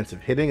better chance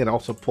of hitting. It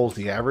also pulls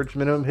the average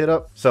minimum hit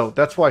up. So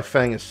that's why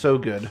Fang is so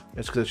good.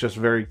 It's because it's just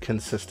very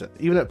consistent.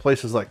 Even at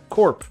places like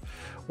Corp,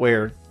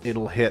 where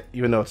it'll hit,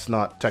 even though it's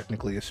not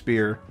technically a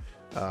spear.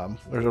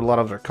 There's a lot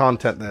of other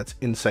content that's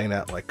insane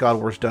at, like God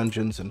Wars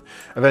Dungeons, and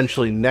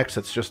eventually next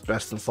it's just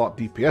best in slot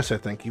DPS, I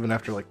think, even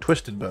after like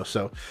Twisted Bow.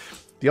 So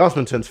the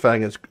Osmondton's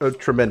Fang is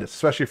tremendous,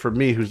 especially for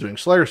me who's doing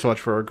Slayer so much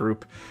for our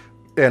group,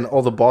 and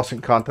all the bossing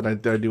content I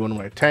do in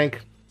my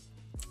tank,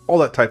 all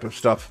that type of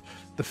stuff.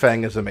 The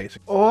Fang is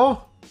amazing.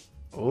 Oh,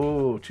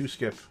 2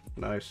 skip,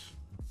 nice.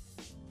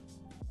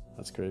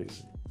 That's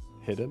crazy.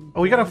 Hit him.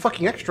 Oh, we got a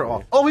fucking extra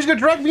off. Oh, he's gonna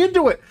drag me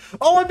into it.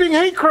 Oh, I'm being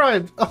hate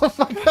crimed. Oh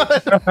my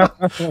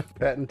god.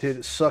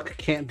 Patented suck.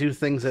 Can't do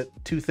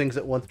two things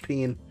at once.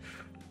 Peeing.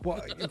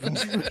 What?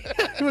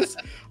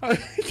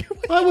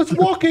 I was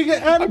walking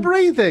and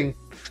breathing.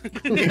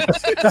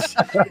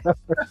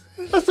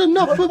 That's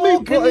enough for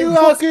me. Can you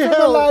ask for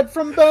the lad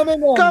from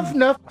Birmingham?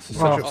 Governor. This is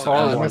such a Oh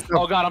far god. one.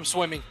 Oh god, I'm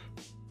swimming.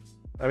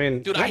 I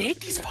mean, Dude, I I hate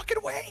these fucking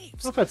waves.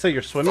 don't know if I'd say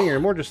you're swimming. You're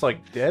more just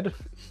like dead.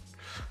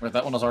 Wait,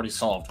 that one was already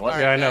solved. What?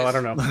 Alright, Yeah, I know. guys.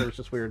 I don't know. It was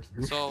just weird.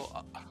 So,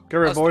 Get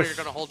rid, us three boys. are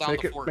gonna hold down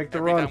Make the it. fort Make the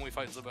every run. time we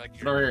fight Zabek.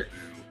 Get over here.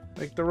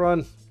 Make the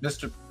run.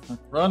 Mr.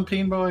 Run,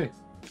 Peen Boy.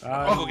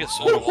 I'll go get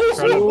soda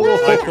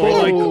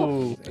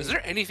Is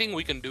there anything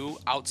we can do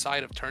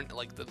outside of turn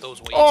like those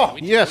weights? Oh, Can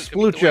we, yes, can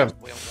we blue do gem. it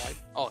way out wide?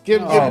 Oh,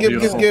 Give.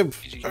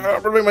 GG.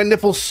 I'm rubbing my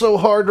nipples so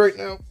hard right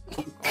now.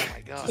 Oh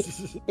my god.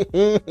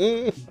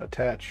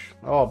 Attach.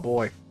 Oh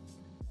boy.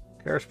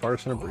 Karis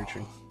partisan and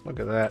breaching. Look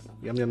at that.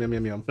 Yum yum yum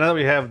yum yum. Now that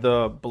we have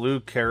the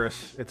blue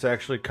Karis, it's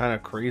actually kind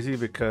of crazy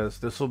because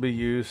this will be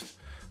used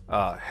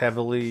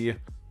heavily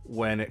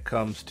when it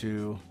comes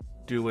to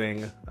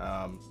doing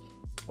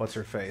what's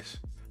her face?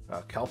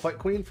 Calfight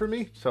Queen for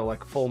me. So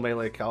like full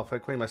melee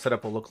Calfight Queen. My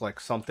setup will look like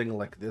something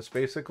like this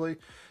basically,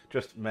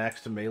 just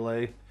max to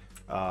melee.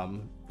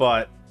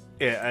 But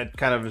it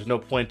kind of is no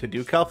point to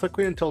do Calfight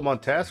Queen until I'm on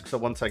task. So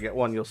once I get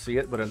one, you'll see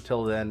it. But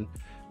until then,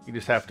 you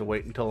just have to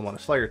wait until I'm on a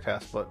Slayer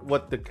task. But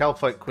what the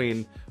Calfight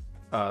Queen,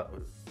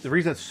 the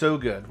reason it's so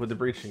good with the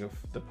breaching of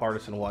the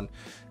partisan one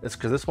is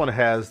because this one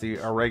has the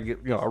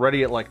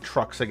already it like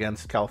trucks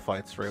against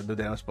Calfights, right? The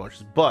damage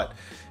bonuses, but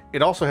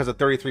it also has a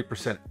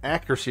 33%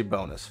 accuracy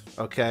bonus.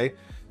 Okay,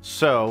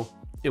 so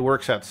it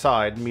works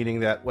outside, meaning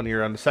that when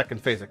you're on the second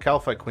phase of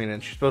Calfight Queen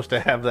and she's supposed to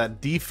have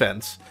that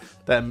defense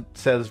that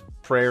says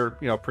prayer,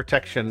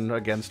 protection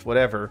against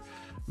whatever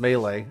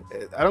melee,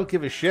 I don't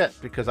give a shit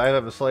because I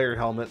have a Slayer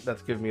helmet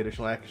that's giving me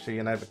additional accuracy,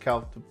 and I have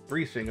a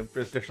breaching of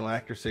additional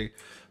accuracy.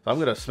 So I'm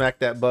gonna smack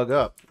that bug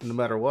up no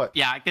matter what.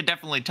 Yeah, I could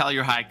definitely tell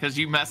you're high because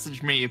you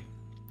messaged me.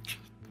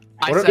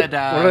 What did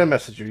I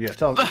message you? Yeah,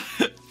 tell me.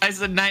 I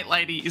said, Night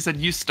Lighty. You said,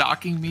 you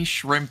stalking me,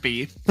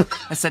 Shrimpy?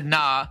 I said,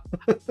 nah.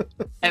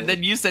 And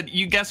then you said,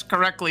 you guessed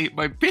correctly.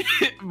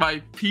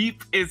 My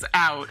peep is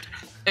out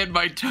and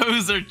my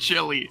toes are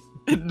chilly.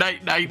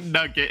 Night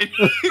nugget.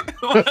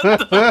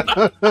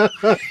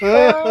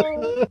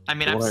 I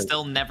mean, I've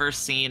still never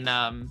seen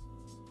oh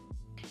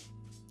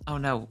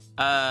no.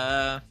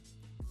 Oh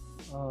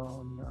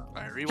no.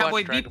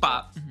 Cowboy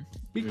Bebop.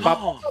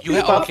 Bebop.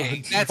 Oh,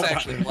 okay, that's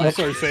actually. Oh,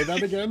 sorry, say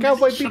that again.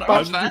 Cowboy Bebop.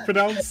 How did you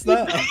pronounce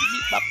that?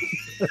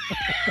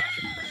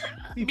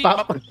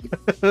 Bebop.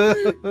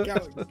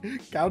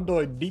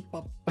 Cowboy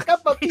Bebop.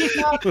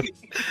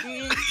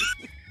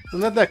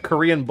 Isn't that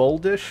Korean bowl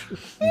dish?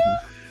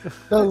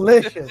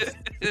 Delicious.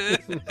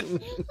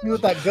 You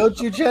with that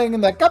gochujang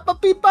and that kappa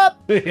beep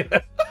up.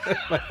 Yeah,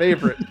 my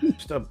favorite.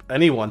 Just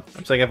anyone.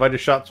 I'm saying if I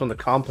just shot someone with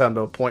the compound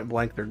bow point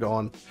blank, they're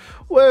gone.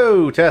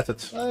 Whoa,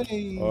 tacits.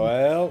 Hey.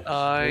 Well,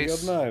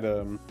 Nice. good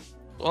night.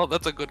 Well,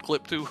 that's a good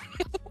clip too.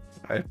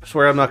 I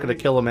swear I'm not going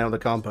to kill a man with a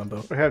compound bow.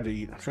 What do I have to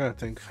eat? I'm trying to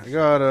think. I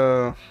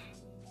got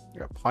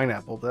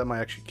pineapple, but that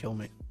might actually kill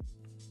me.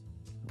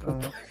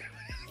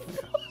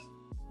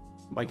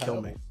 Might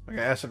kill me. I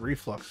got acid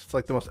reflux. It's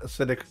like the most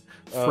acidic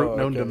fruit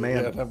known to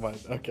man. Yeah, that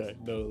might. Okay,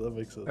 no, that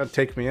makes sense. That'd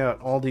take me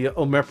out. All the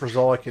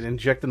omeprazole I can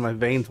inject in my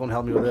veins won't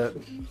help me with that.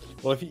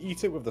 Well, if you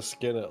eat it with the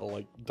skin, it'll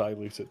like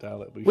dilute it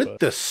down. It'll be With fine.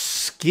 the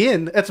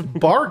skin? That's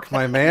bark,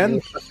 my man.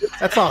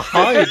 That's a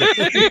hide.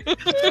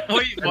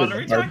 Wait, what are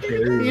we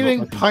talking about?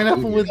 Eating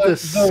pineapple with the The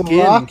skin.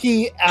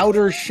 rocky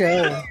outer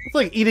shell. It's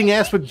like eating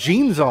ass with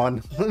jeans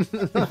on.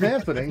 It's not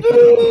happening.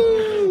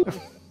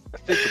 I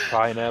think of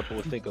pineapple,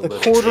 I think of The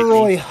little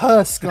corduroy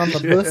husk on the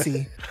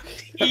bussy.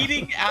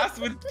 Eating ass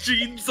with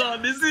jeans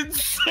on is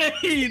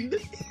insane.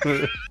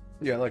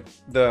 Yeah, like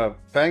the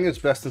Fang is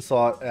best in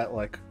slot at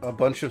like a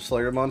bunch of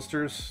Slayer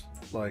monsters,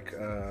 like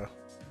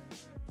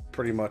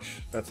pretty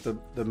much that's the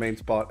main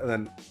spot, and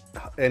then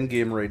end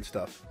game raid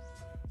stuff.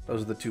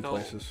 Those are the two So-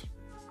 places.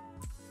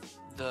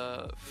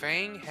 The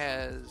Fang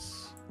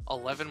has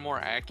 11 more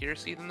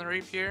accuracy than the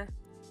Rapier.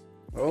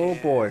 Oh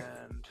boy.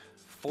 And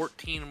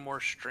 14 more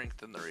strength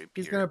than the Rapier.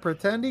 He's gonna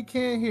pretend he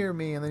can't hear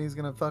me, and then he's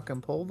gonna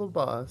fucking pull the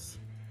bus.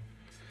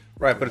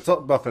 Right, but it's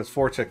all buff. It's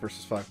 4 tick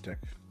versus 5 tick.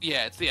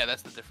 Yeah,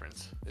 that's the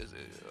difference. Is it?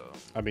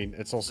 I mean,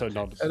 it's also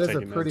not That is a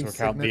taking pretty into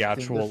account the significant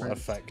actual difference.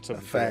 effect The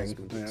of fang,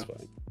 enhancement, it's yeah.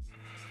 fine.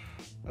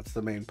 That's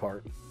the main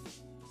part.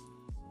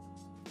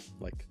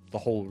 Like the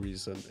whole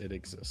reason it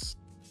exists.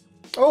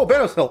 Oh,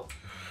 Benos help.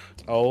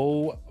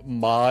 Oh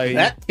my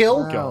That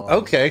kill? Wow.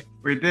 Okay.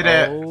 We did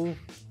it. Oh,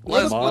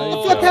 Let's my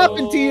go. What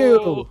happened to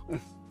you?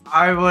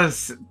 I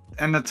was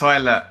in the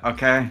toilet,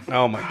 okay?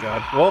 Oh my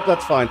god. Well,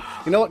 that's fine.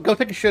 You know what? Go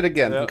take a shit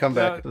again and come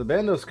back. yeah. The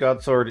Bandos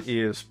Godsword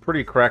is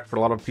pretty cracked for a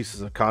lot of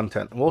pieces of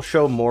content. And we'll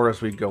show more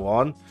as we go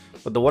on.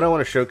 But the one I want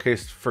to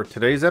showcase for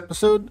today's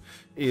episode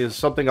is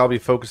something I'll be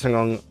focusing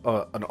on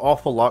an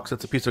awful lot because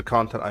it's a piece of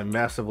content I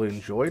massively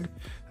enjoyed.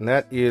 And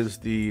that is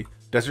the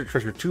Desert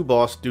Treasure 2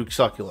 boss, Duke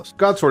Succulus.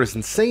 Godsword is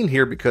insane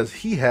here because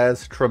he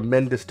has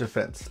tremendous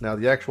defense. Now,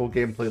 the actual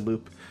gameplay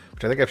loop,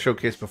 which I think I've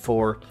showcased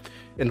before,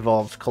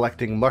 involves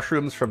collecting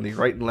mushrooms from the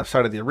right and left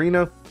side of the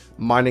arena,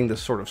 mining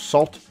this sort of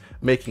salt,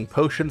 making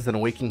potions, then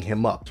waking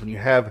him up. When you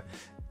have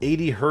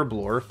 80 herb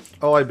lore,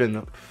 oh, I've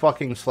been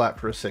fucking slapped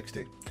for a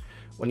 60.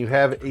 When you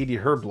have 80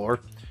 herb lore,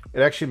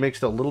 it actually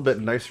makes it a little bit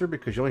nicer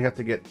because you only have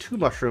to get 2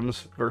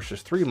 mushrooms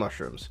versus 3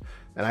 mushrooms.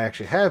 And I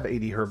actually have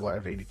 80 herb lore, I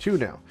have 82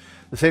 now.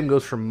 The same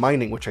goes for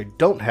mining, which I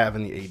don't have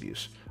in the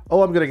 80s.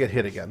 Oh, I'm gonna get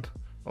hit again.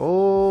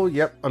 Oh,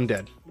 yep, I'm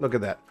dead. Look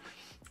at that.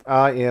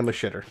 I am a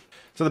shitter.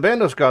 So the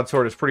Bandos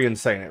Godsword is pretty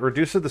insane. It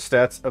reduces the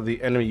stats of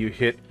the enemy you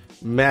hit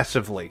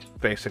massively,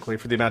 basically,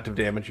 for the amount of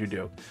damage you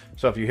do.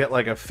 So if you hit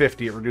like a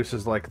 50, it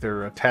reduces like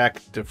their attack,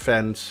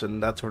 defense,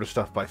 and that sort of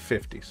stuff by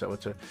 50. So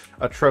it's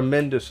a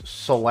tremendous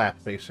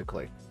slap,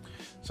 basically.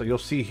 So you'll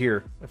see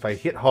here, if I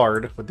hit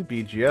hard with the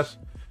BGS,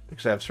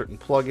 because I have certain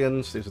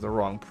plugins, these are the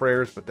wrong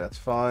prayers, but that's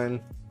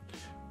fine.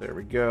 There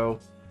we go.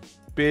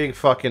 Big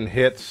fucking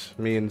hits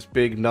means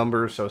big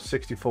numbers, so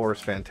 64 is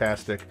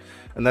fantastic.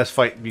 And this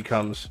fight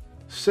becomes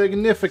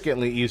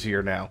significantly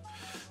easier now.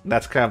 And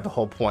that's kind of the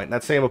whole point. And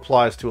that same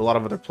applies to a lot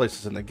of other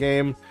places in the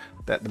game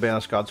that the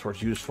Bandos Godsword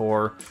is used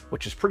for,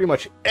 which is pretty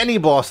much any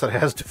boss that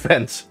has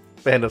defense.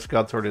 Bandos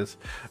Godsword is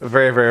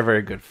very, very,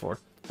 very good for.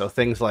 So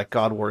things like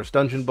God Wars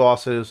dungeon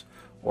bosses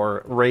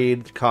or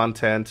raid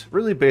content,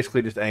 really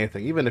basically just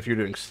anything. Even if you're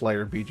doing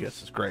Slayer,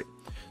 BGS is great.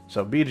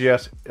 So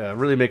BGS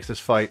really makes this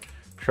fight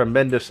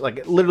tremendous. Like,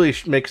 it literally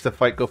makes the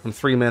fight go from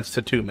 3 minutes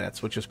to 2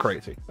 minutes, which is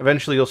crazy.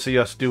 Eventually you'll see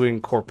us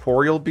doing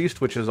Corporeal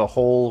Beast, which is a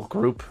whole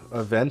group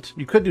event.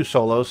 You could do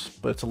solos,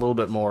 but it's a little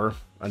bit more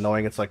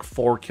annoying. It's like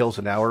 4 kills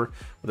an hour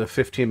with a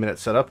 15-minute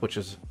setup, which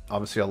is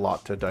obviously a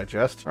lot to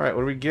digest. All right,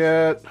 what do we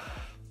get?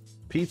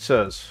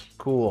 Pizzas.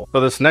 Cool.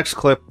 So this next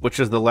clip, which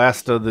is the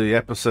last of the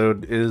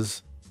episode,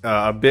 is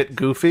a bit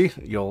goofy.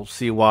 You'll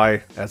see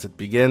why as it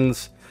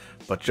begins,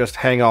 but just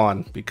hang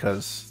on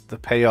because the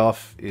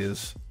payoff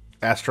is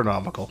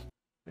astronomical.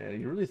 Yeah,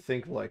 you really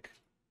think, like,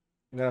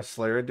 you know how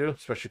Slayer would do,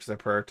 especially because I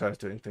prioritize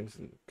doing things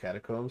in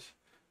catacombs.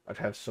 I'd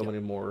have so many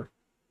more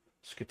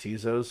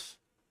Skatizos,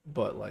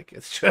 but like,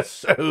 it's just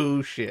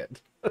so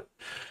shit.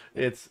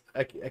 It's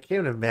I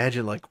can't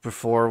imagine, like,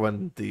 before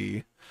when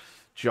the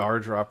jar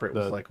drop rate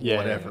was like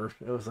whatever.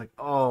 It was like,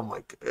 oh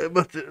my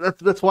god.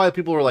 That's why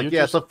people were like,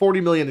 yeah, it's a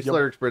 40 million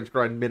Slayer experience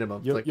grind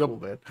minimum. It's like, cool,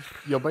 man.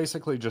 You're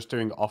basically just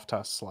doing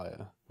off-task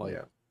Slayer, like,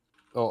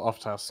 or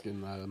off-task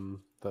in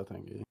the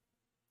thingy.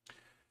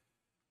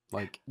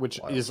 Like, which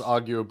is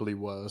arguably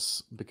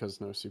worse because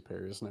no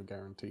superiors, no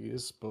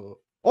guarantees, but...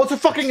 Oh, it's a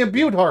fucking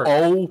imbued heart!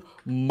 Oh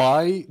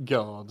my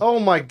god. Oh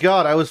my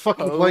god, I was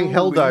fucking playing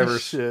Helldivers.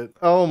 Shit.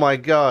 Oh my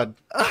god.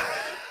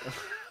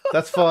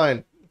 That's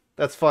fine.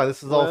 That's fine.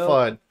 This is all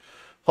fine.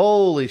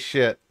 Holy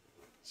shit.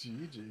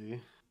 GG.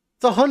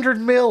 It's 100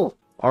 mil!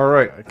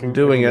 Alright, I'm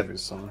doing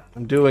it.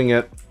 I'm doing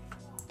it.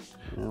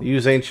 Yeah.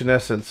 Use Ancient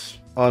Essence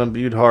on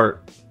imbued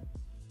heart.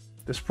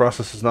 This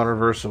process is not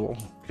reversible.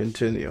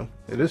 Continue.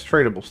 It is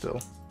tradable still.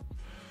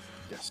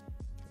 Yes.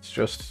 It's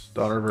just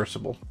not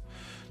reversible.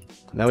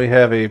 Now we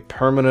have a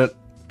permanent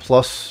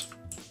plus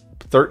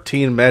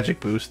 13 magic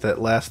boost that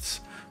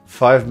lasts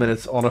 5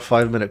 minutes on a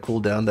 5-minute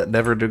cooldown that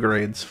never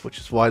degrades, which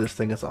is why this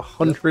thing is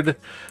 100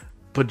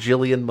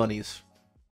 bajillion monies.